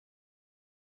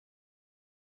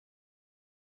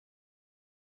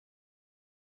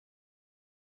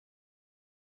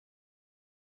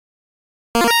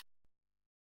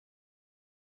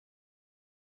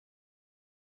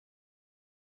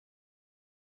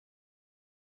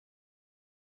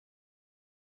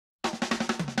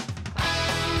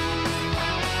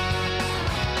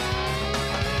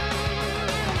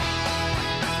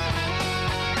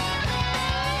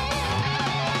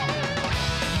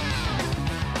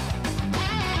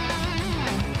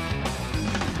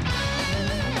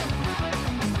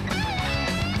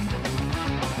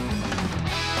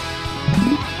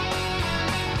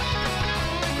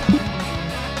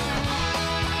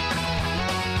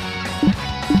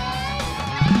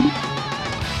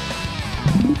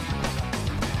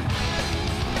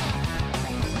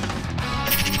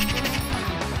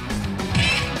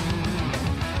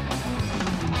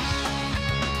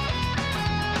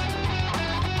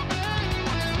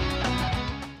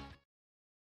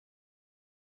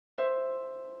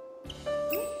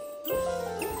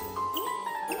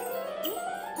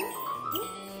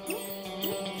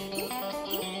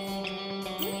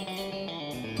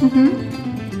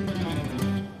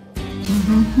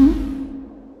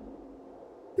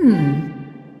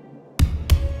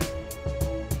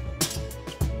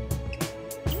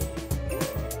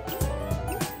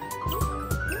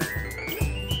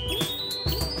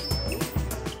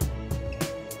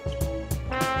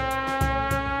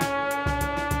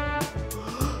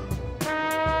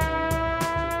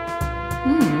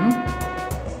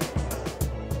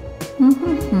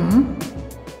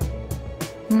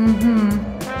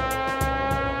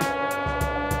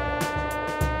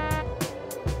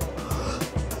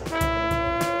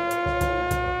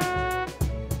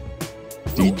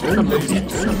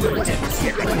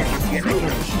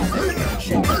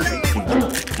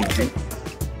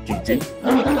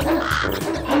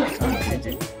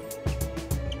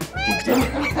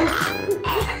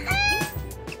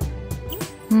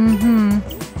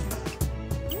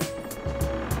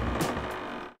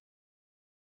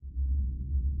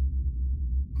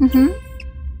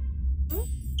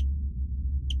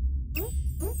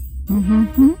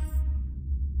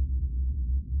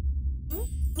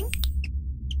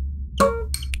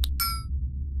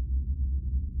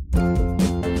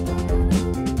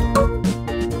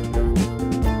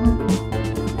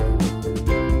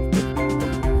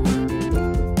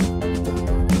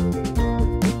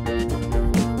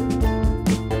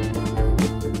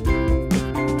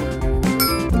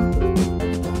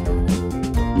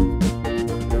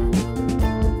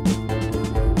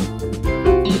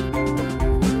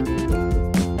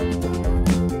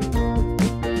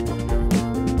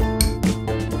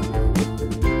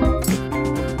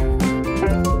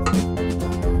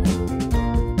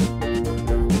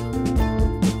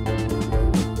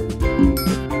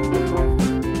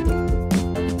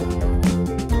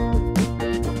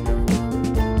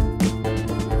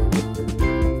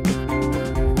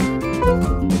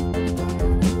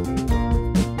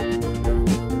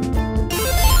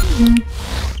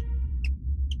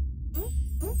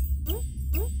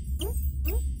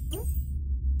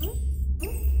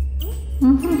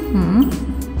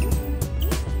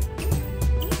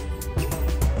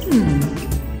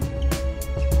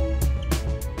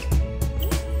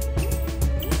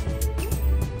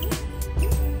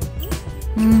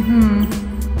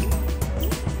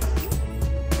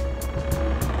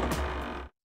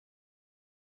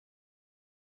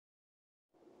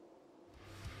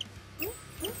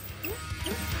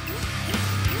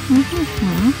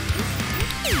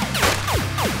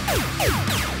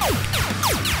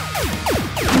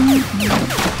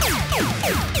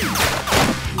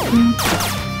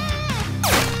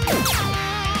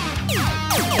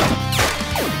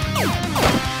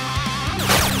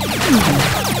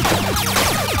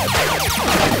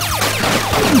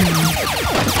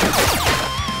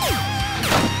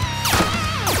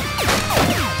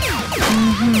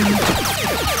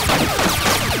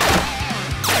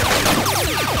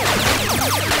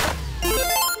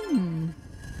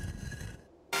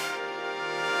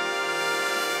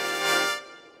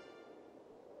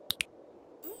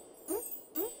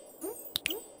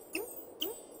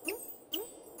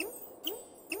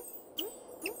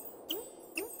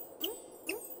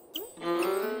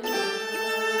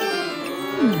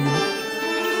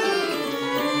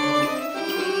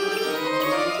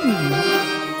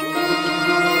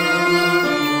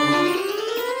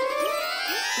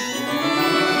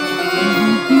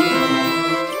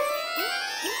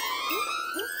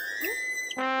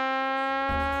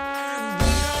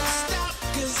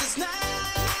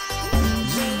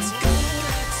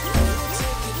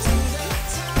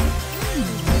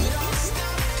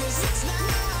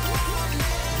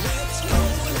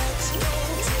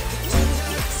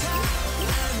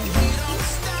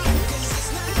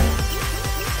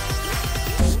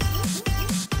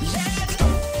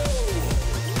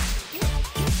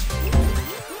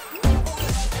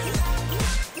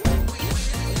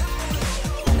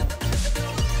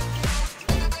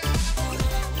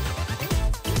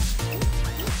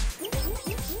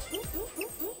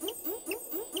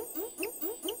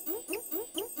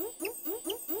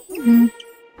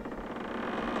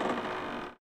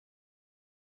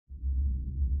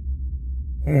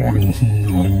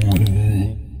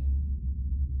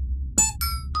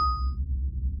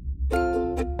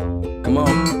Come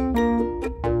on,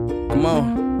 come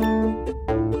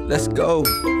on, let's go,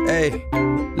 hey,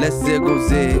 let's ziggle,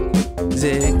 zig,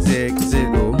 zig, zig,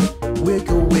 ziggle.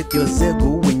 Wiggle with your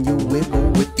ziggle, when you wiggle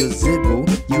with your ziggle,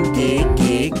 you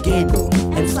giggle,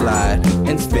 and slide,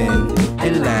 and spin,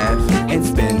 and laugh, and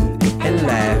spin, and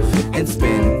laugh, and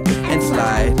spin, and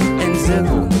slide, and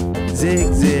ziggle,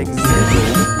 zig, zig,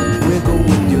 ziggle. Wiggle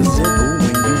with your ziggle,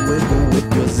 when you wiggle with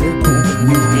your ziggle,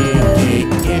 you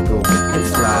giggle, and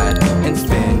slide.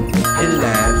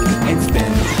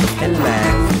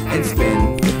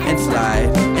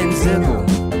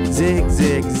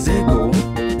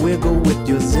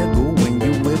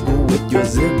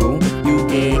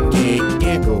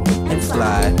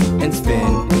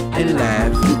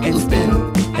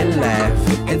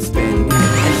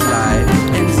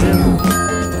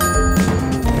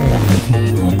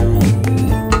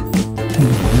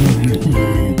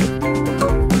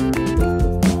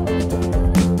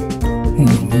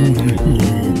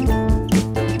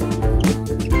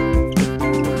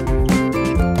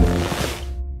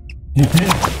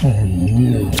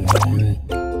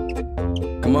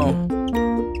 Come on.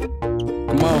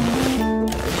 Come on.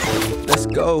 Let's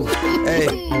go. Hey,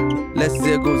 let's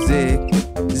ziggle, zig,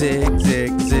 zig,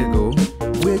 zig, ziggle.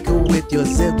 Wiggle with your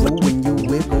ziggle. When you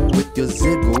wiggle with your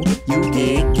ziggle, you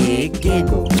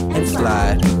giggle and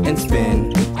slide and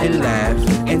spin and laugh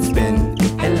and spin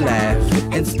and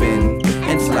laugh and spin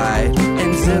and slide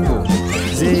and ziggle.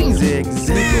 Zig, zig,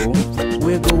 ziggle.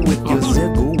 Wiggle with your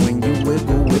ziggle. When you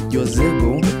wiggle with your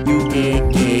ziggle, you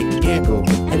giggle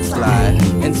and slide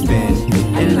and spin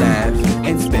and laugh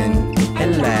and spin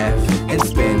and laugh and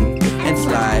spin and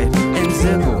slide and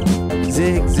ziggle.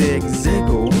 Zig, zig,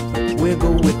 ziggle.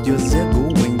 Wiggle with your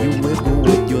ziggle. When you wiggle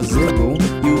with your ziggle,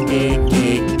 you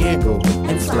giggle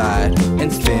and slide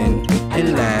and spin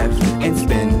and laugh and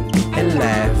spin and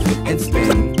laugh and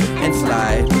spin and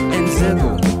slide and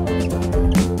ziggle.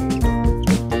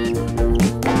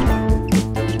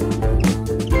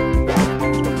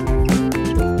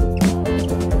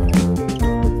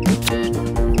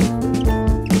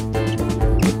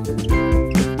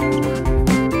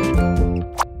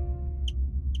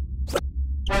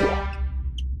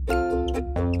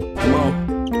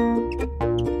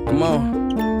 Come on,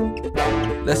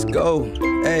 let's go.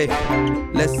 Hey,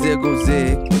 let's ziggle,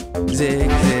 zig, zig,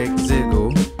 zig,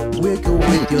 ziggle. Wiggle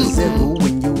with your ziggle.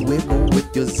 When you wiggle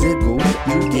with your ziggle,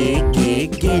 you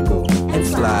giggle and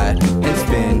slide and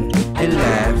spin and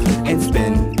laugh and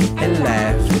spin and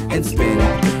laugh and spin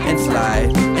and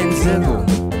slide and ziggle.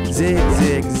 Zig,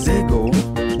 zig, ziggle.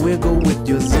 Wiggle with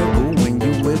your ziggle. When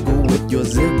you wiggle with your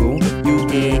ziggle, you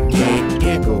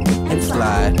giggle and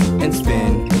slide and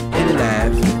spin and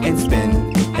laugh and spin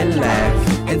and laugh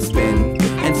and spin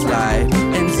and slide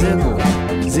and ziggle.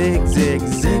 Zig, zig,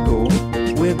 ziggle.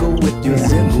 Wiggle with your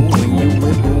ziggle. When you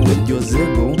wiggle with your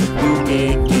ziggle, you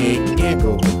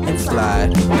giggle and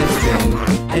slide and spin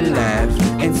and laugh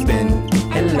and spin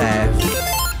and laugh.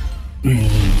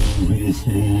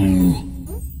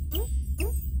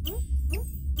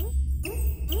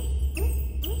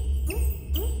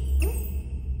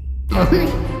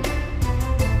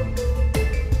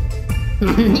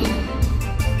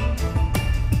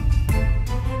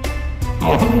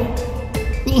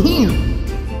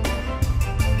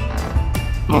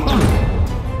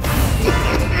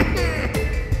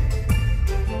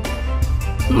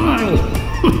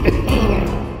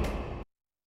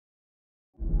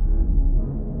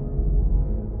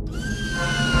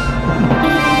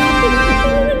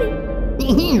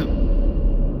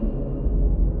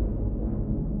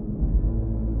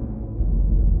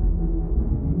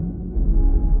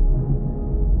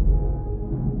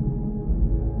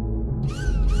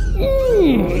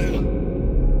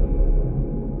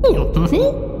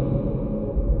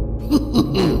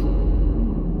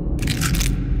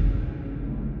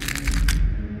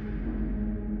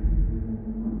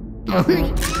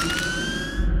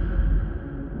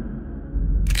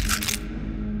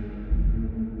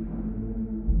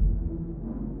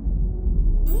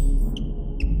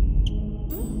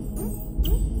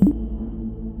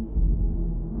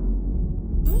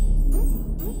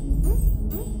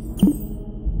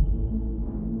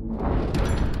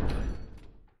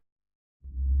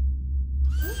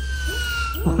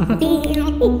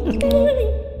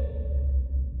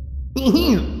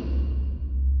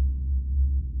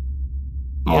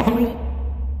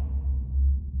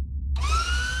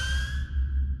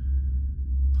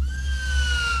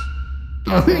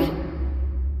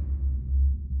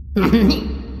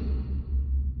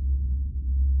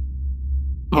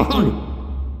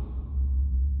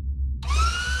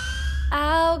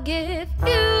 I'll give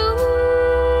you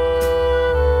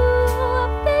a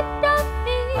bit of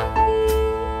me,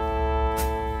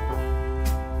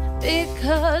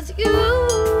 because you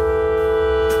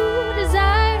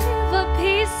deserve a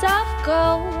piece of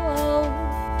gold,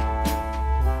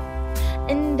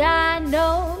 and I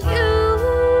know you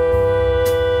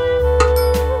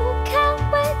can't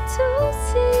wait to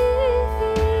see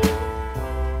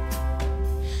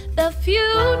the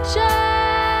future.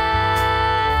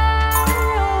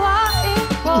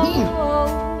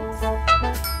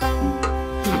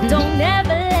 Don't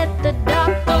ever let the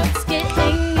dark thoughts get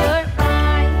in your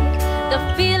mind. The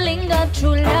feeling of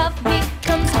true love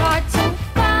becomes hard to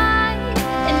find,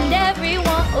 and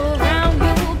everyone around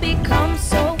you becomes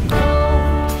so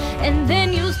cold, and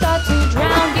then you start to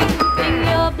drown deep in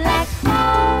your black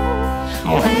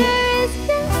hole. Where is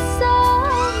your soul?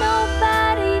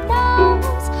 Nobody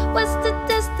knows. What's the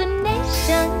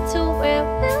destination to where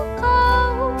we'll go?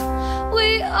 We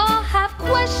all have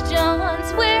questions.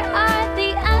 Where are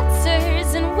the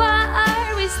answers, and why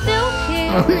are we still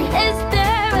here? Is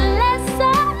there a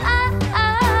lesson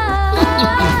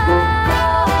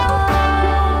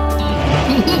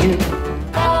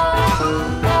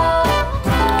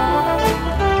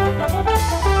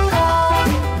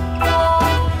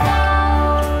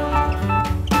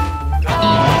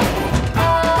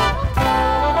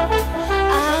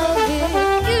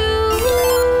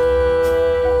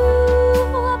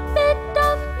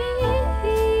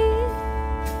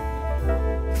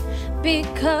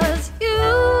because you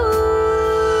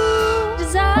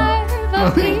deserve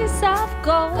a piece of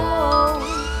gold.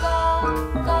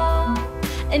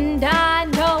 And I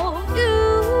know you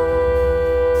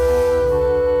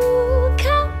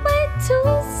can't wait to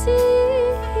see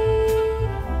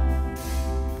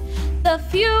the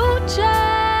future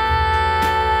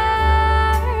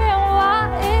and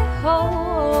what it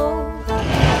holds.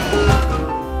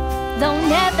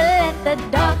 Don't ever let the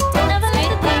dark spit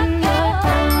in your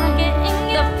heart.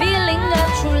 The feeling of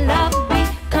true love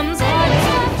becomes hard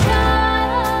to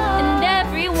find, and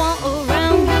everyone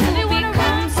around you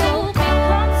becomes so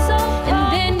cold. And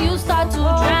then you start to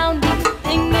drown deep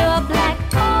in your black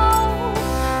hole.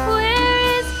 Where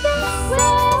is your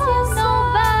soul?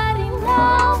 Nobody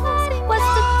knows. What's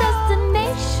the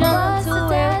destination to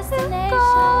where we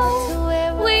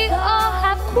go? We all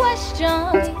have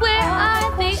questions. Where are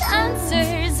the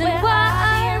answers? And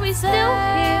why are we still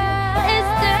here? Is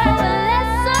there a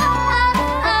lesson?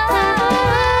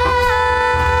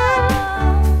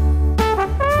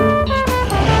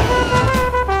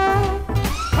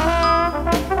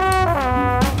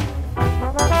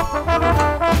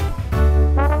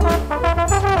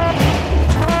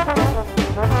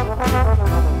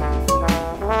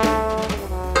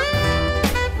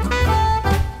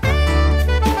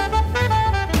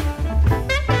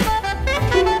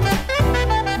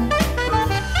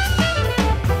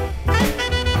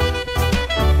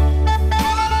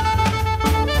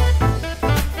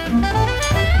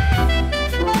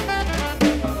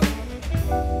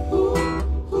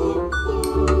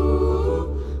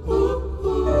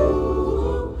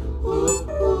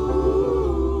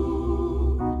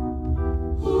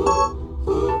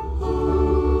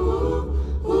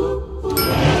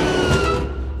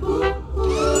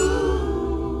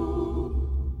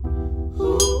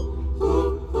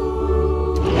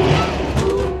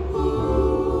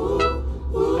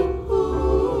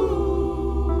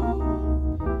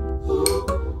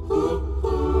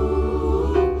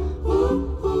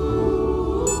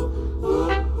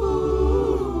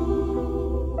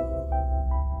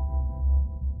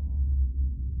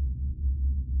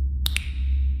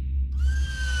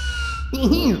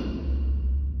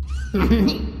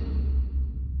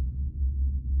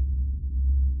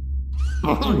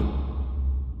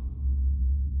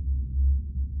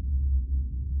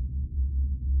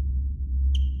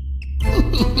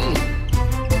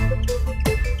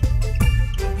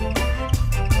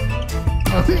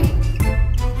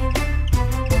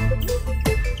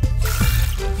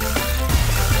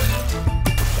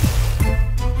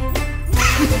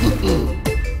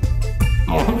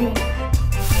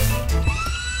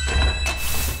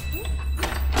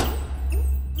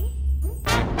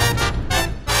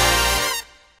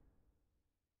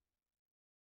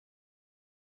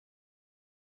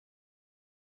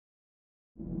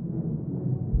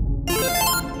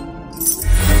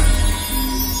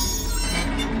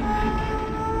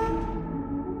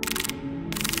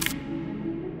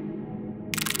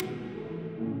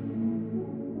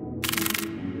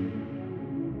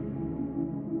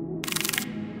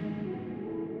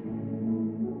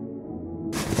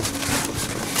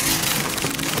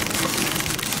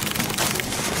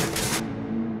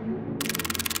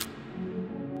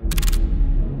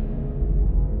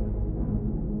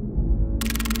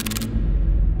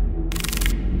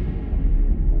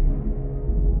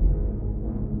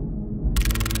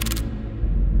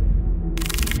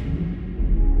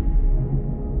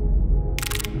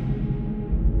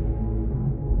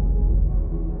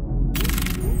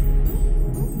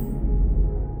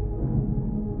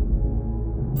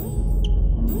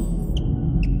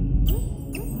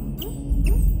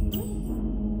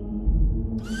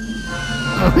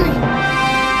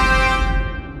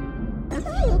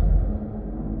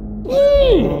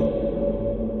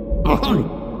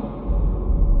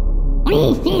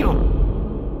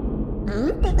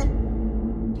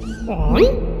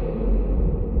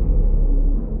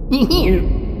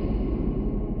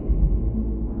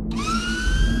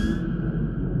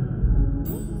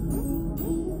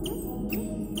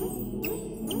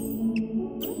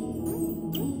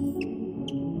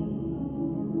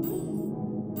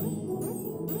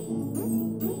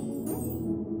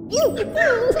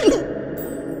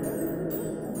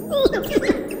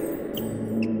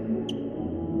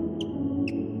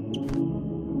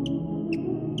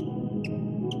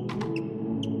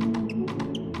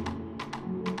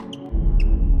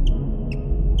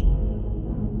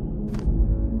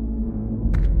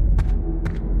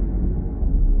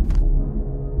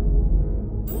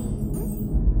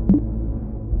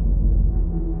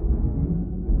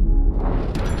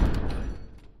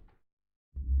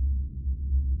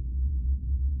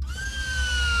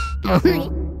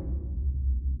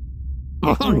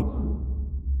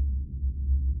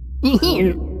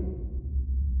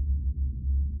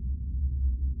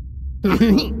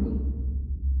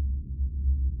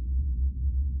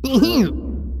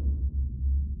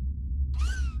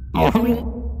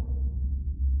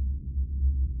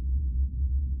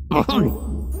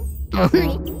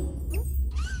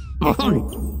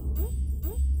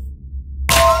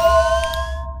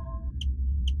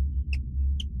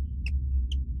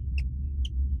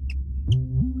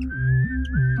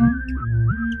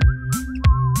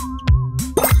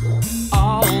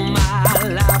 All my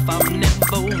life I've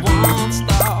never once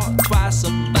thought twice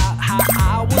about how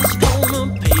I was gonna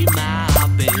pay my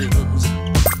bills.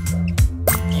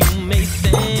 You may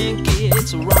think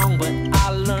it's wrong, but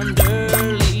I learned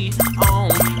early on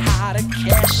how to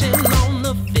cash in on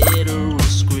the Federal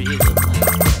Script.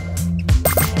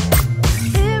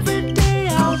 Every day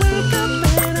I wake up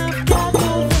and I've got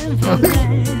nothing for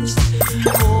last.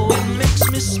 Oh, it makes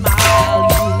me smile,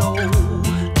 you know.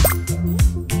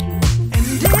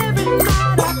 And every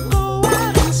night I go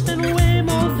out and spend way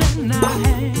more than I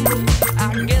have.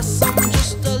 I guess I'm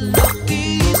just a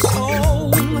lucky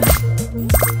soul.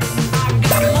 I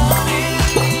got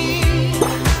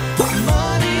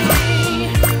money,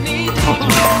 need to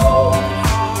go.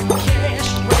 Hard cash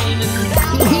raining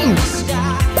down from the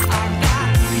sky. I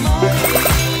got money,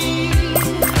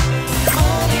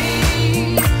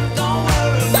 don't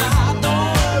worry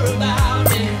about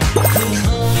me. 'Cause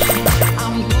honey,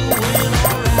 I'm doing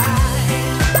alright.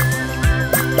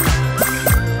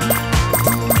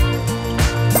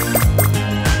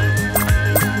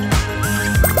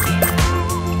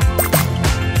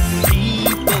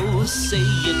 People say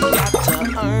you got to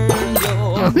earn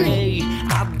your pay.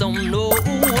 I don't know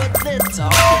what they're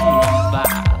talking about.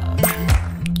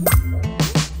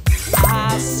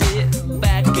 I sit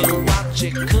back and watch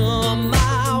it come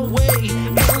my way,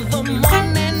 and the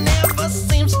money never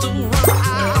seems to run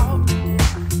out.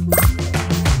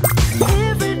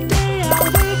 Every day I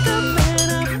wake up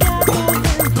and I've got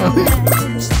nothing for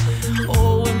last.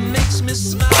 Oh, it makes me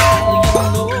smile, you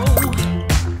know.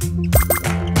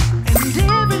 And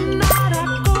every night I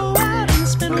go out and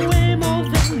spend way more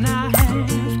than I have.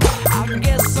 I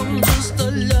guess I'm just a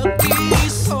lucky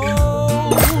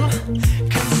soul.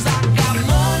 'Cause I got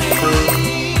money,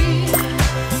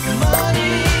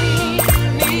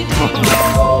 need to go.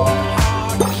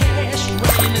 Hard cash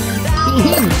raining down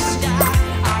from the sky.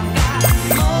 I got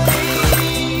money,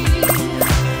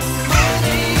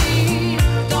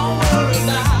 don't worry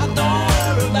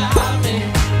about me.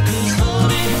 'Cause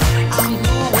honey, I'm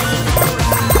doing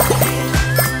alright.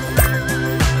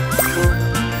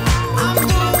 I'm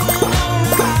doing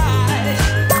alright.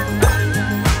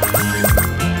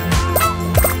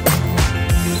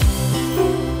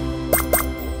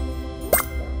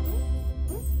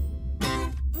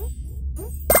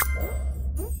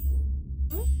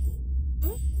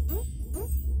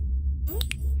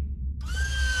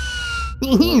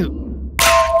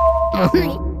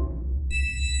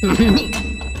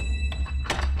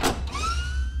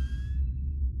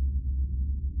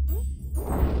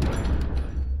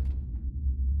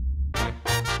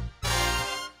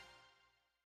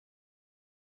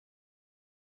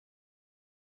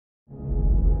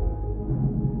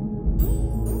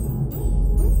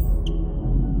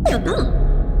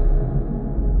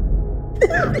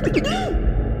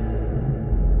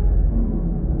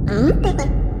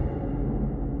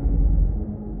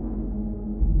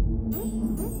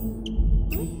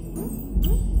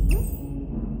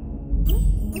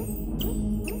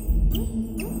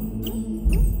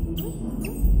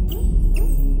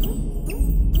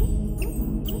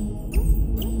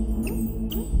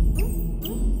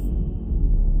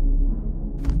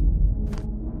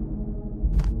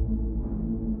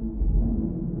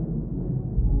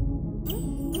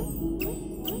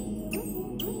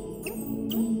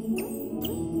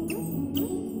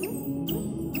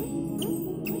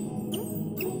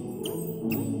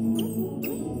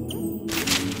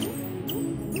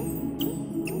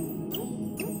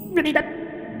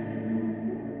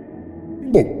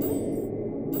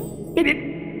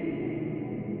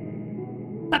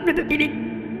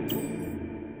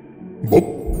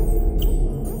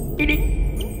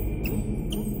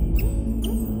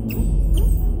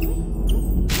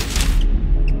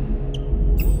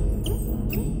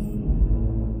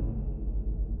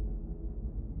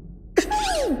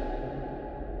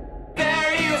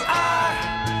 There you are,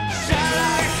 shine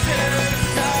like a shooting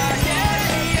star, yeah,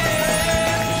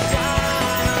 yeah,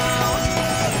 shine.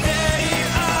 There you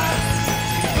are,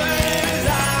 burning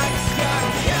like a sky.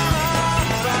 Come on,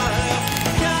 brother,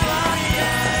 come on,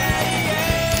 yeah,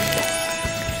 yeah.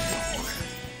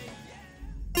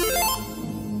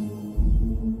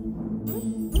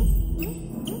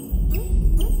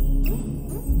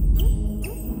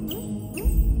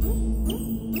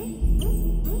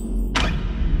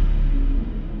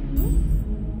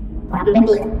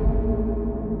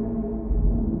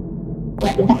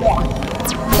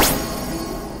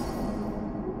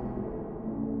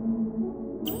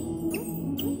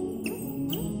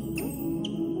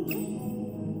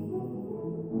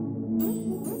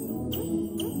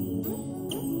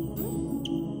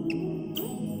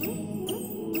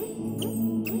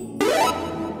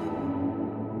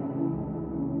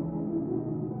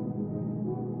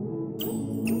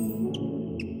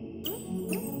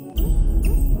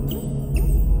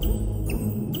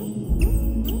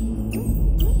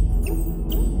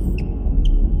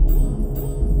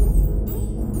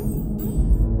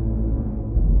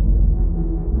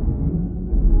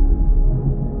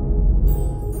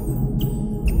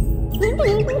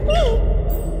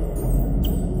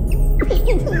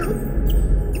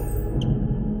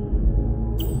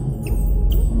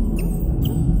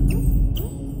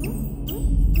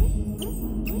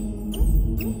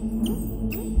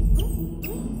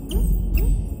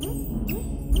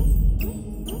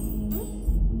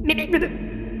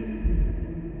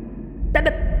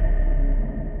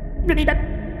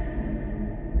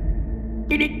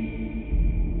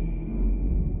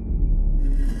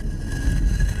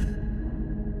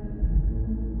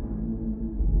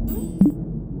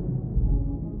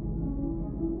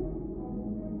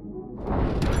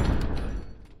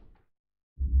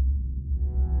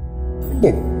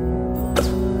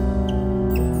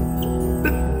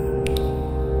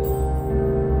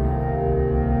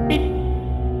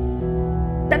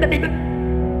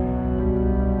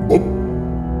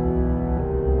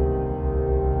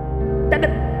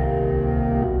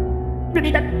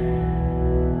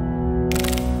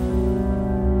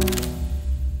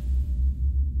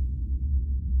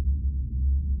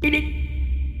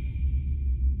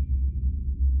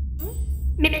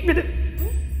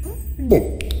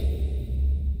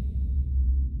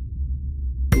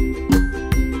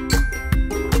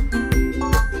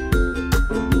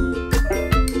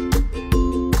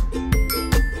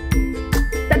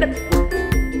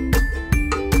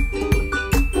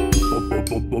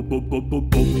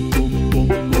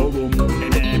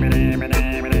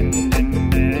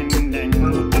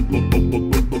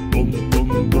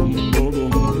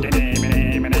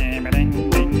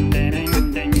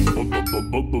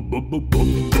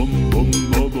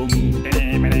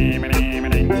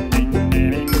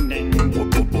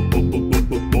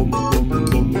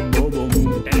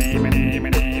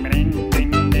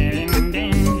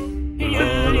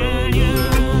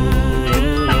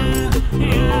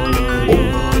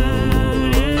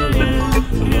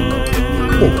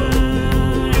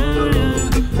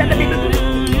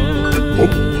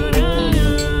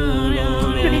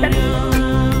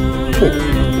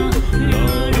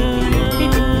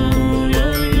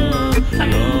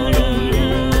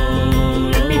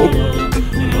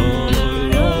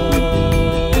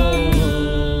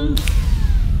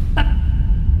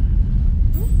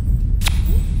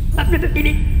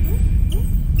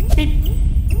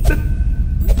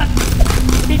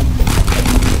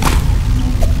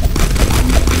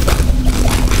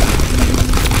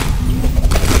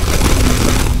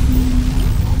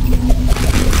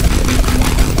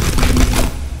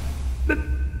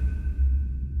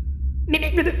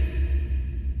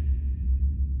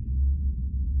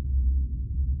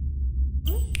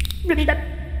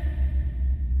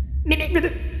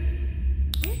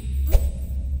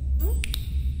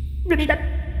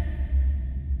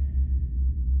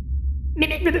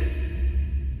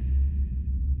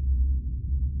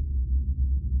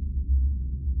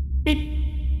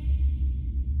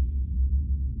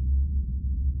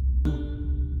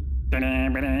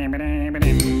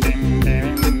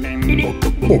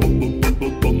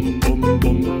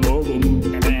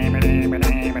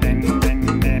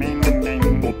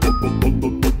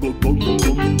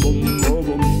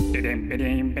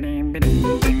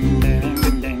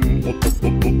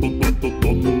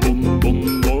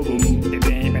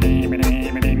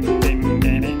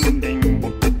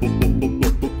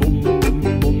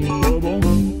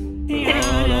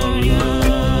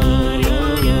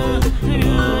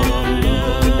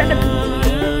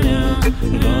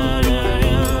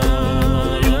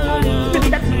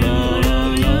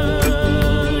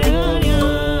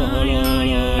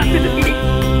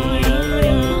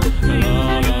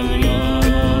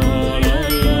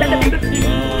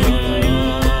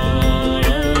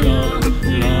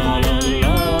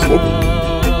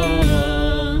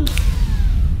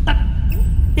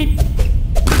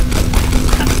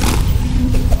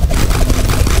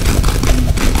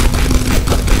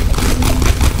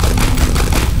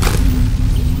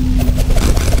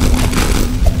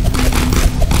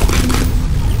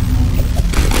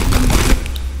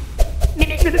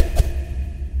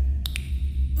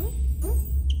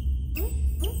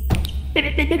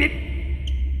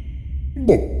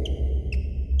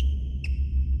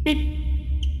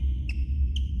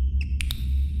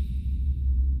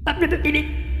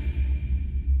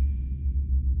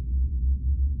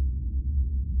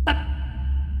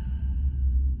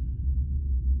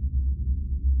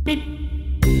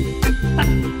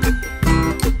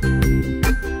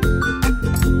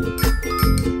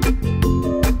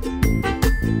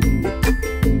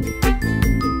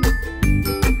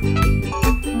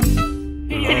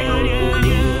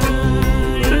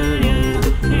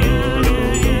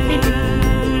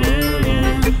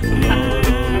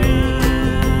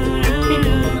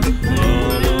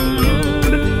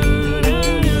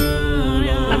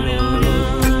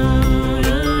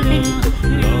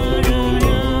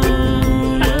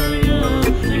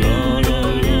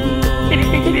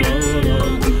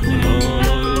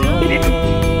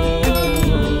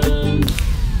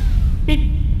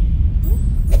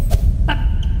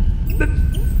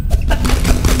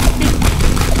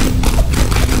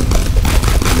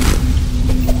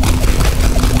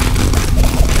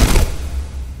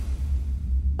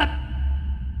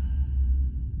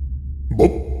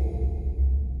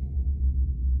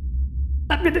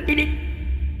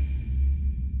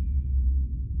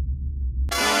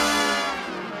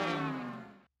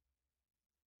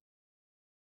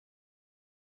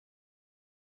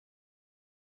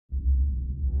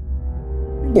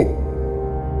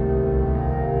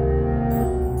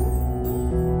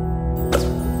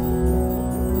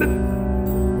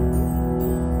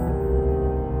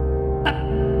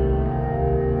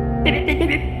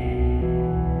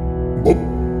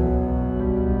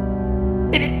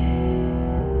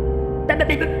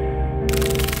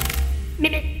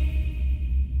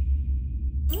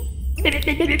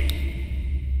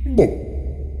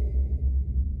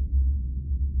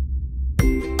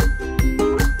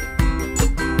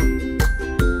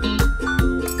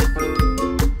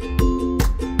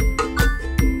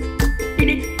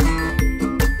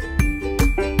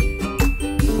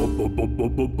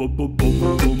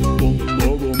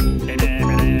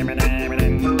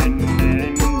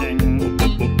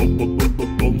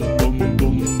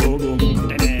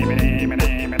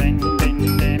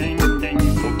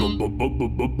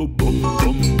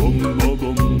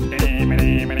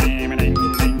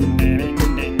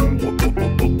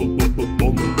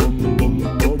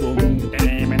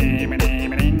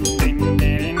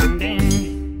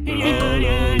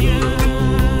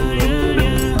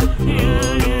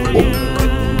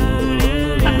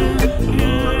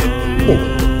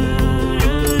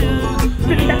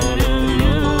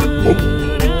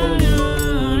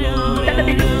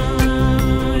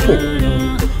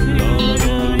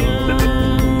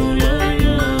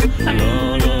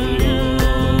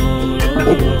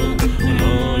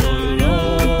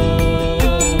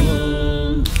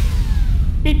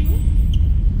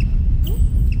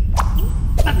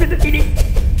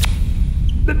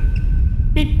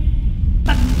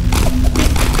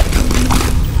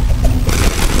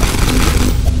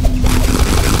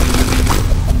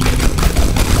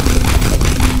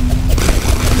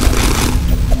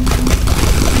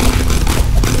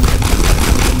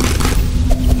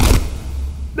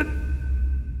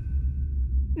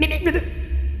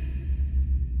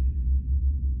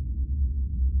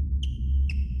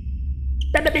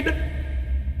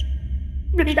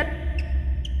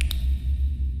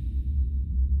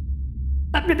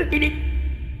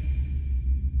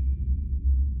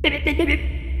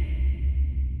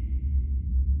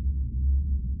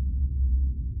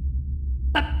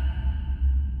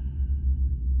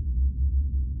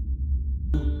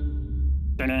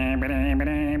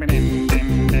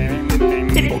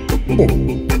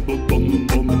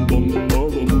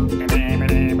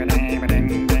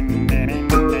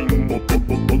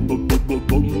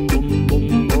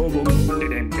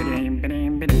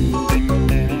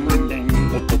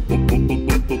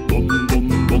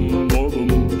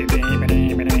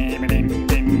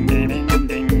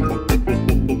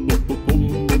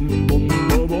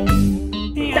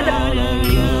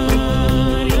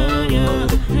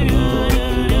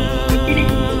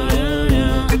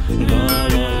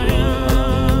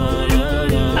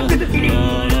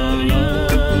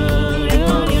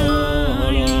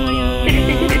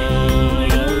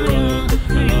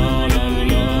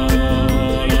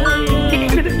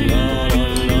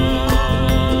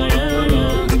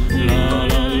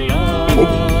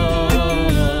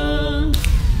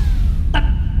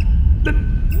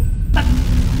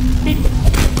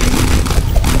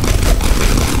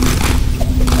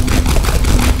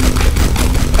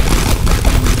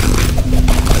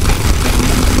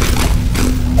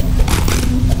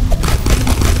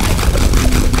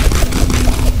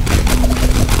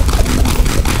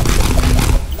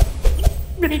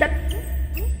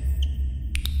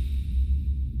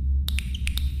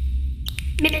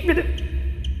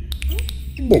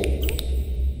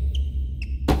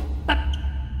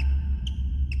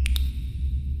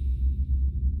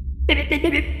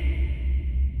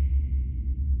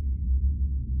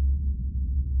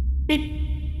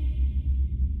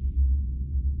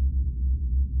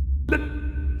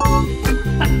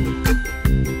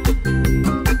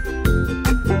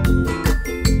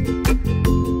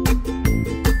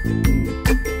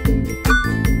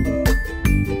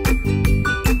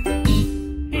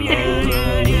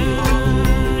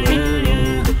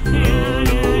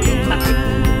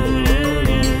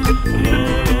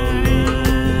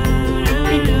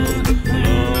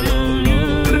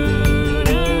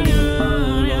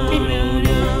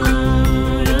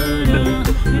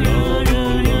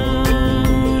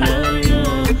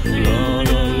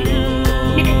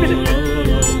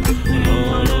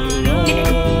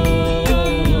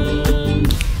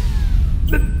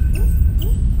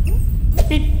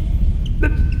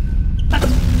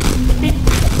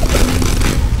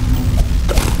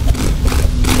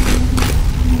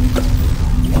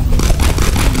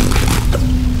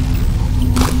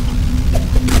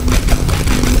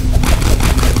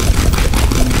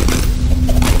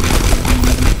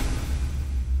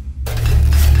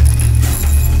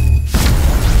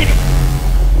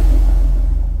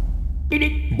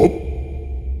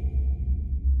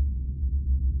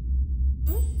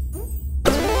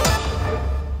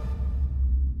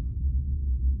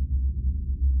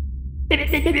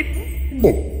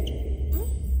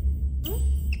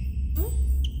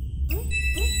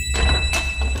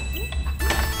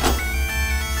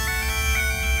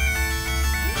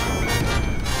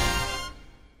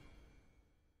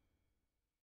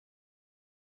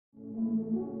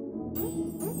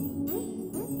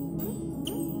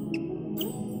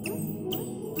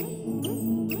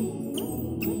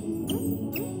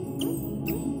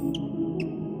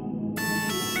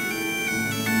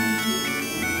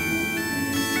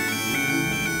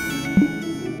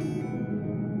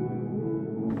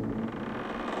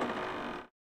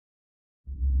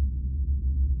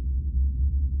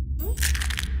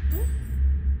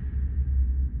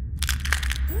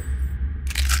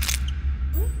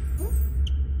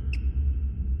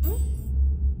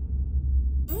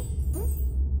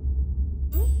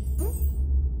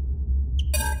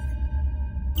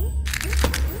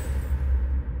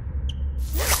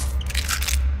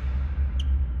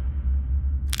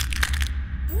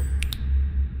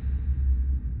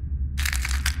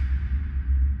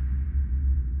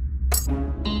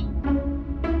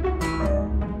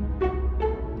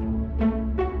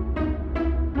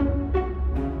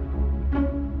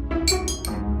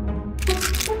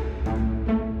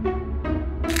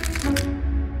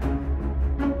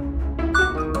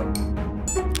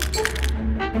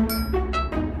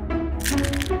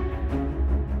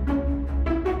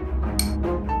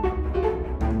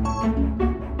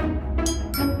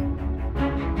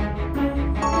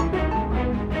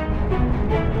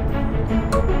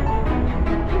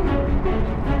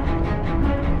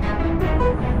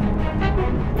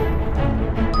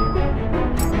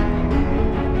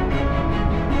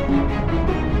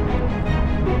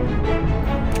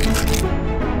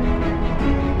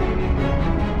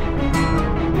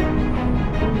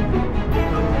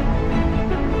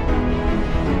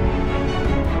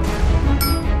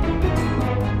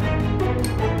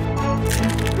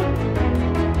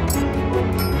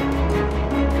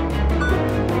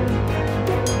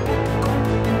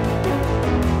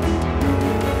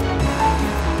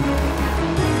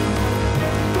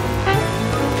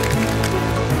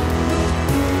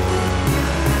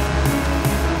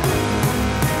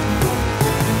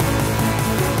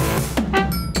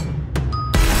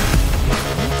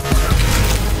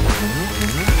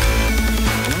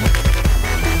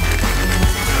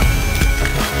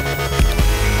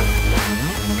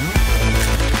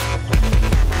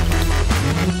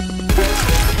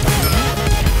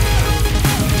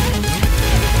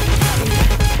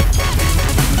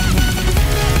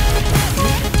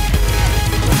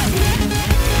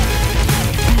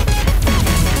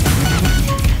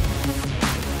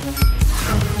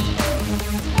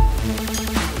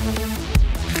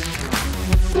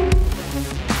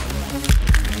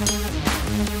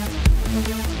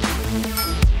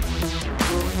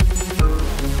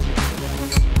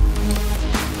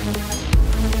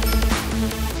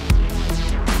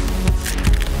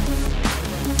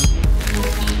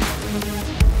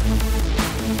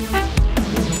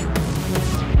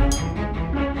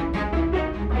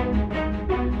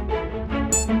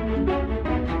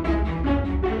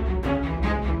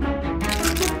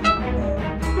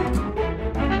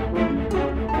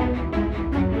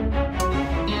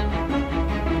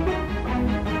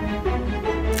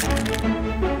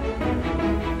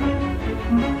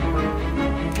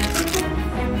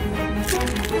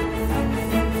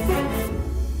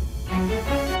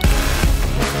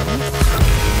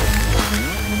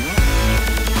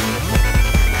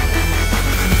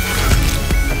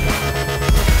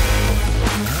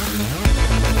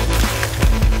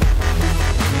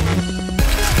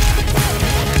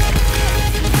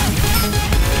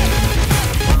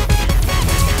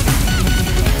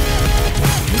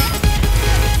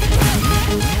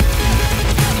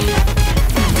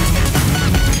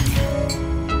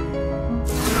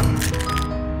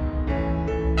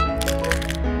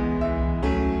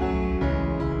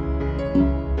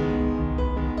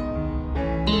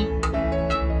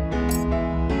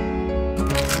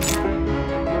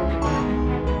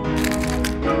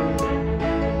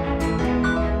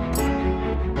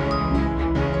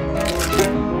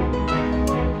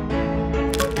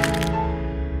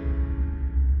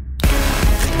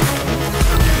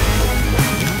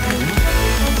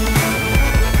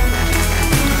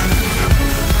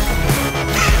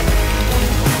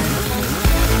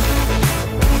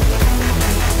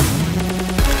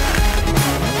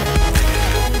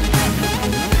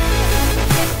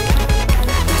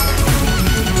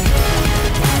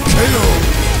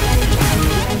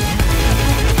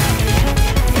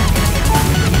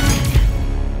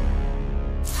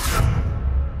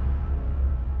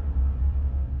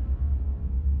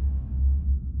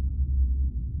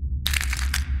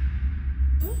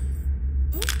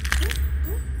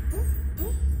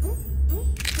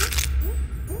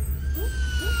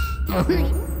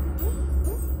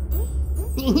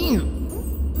 Hehehe